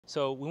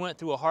So we went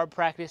through a hard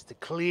practice to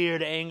clear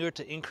the anger,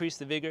 to increase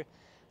the vigor.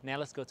 Now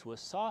let's go to a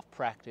soft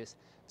practice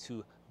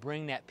to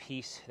bring that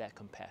peace, that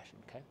compassion,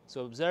 okay?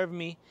 So observe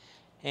me,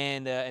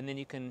 and then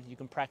you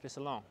can practice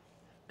along.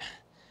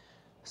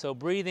 So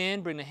breathe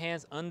in, bring the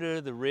hands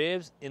under the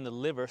ribs in the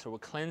liver. So we're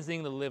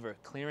cleansing the liver,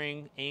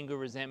 clearing anger,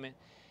 resentment,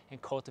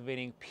 and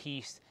cultivating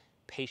peace,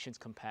 patience,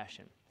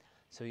 compassion.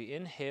 So you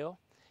inhale,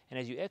 and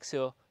as you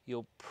exhale,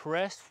 you'll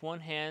press one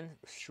hand,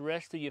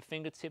 stretch through your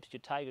fingertips, your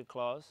tiger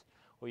claws,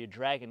 or your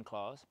dragon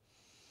claws.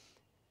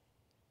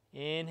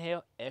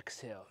 Inhale,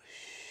 exhale.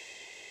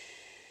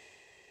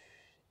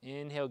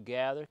 Inhale,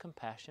 gather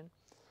compassion.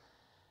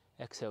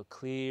 Exhale,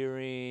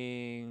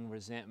 clearing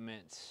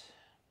resentment.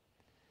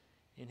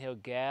 Inhale,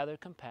 gather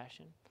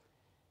compassion.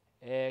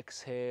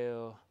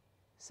 Exhale,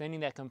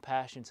 sending that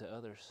compassion to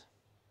others.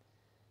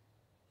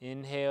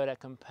 Inhale that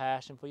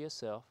compassion for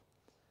yourself.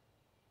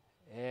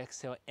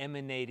 Exhale,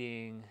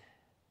 emanating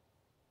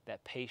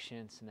that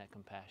patience and that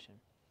compassion.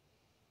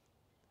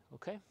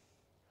 Okay?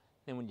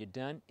 Then when you're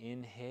done,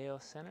 inhale,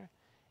 center.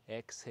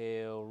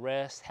 Exhale,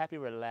 rest, happy,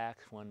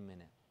 relax, 1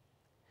 minute.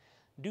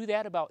 Do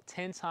that about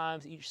 10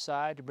 times each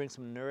side to bring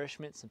some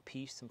nourishment, some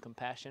peace, some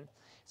compassion.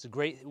 It's a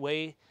great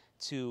way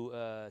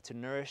to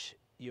nourish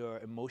your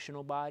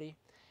emotional body,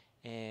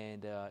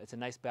 and it's a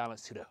nice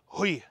balance to the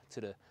hui,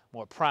 to the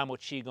more primal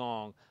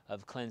Qigong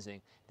of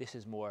cleansing. This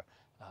is more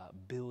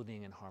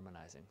building and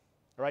harmonizing.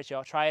 All right,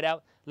 y'all, try it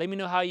out. Let me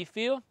know how you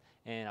feel,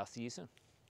 and I'll see you soon.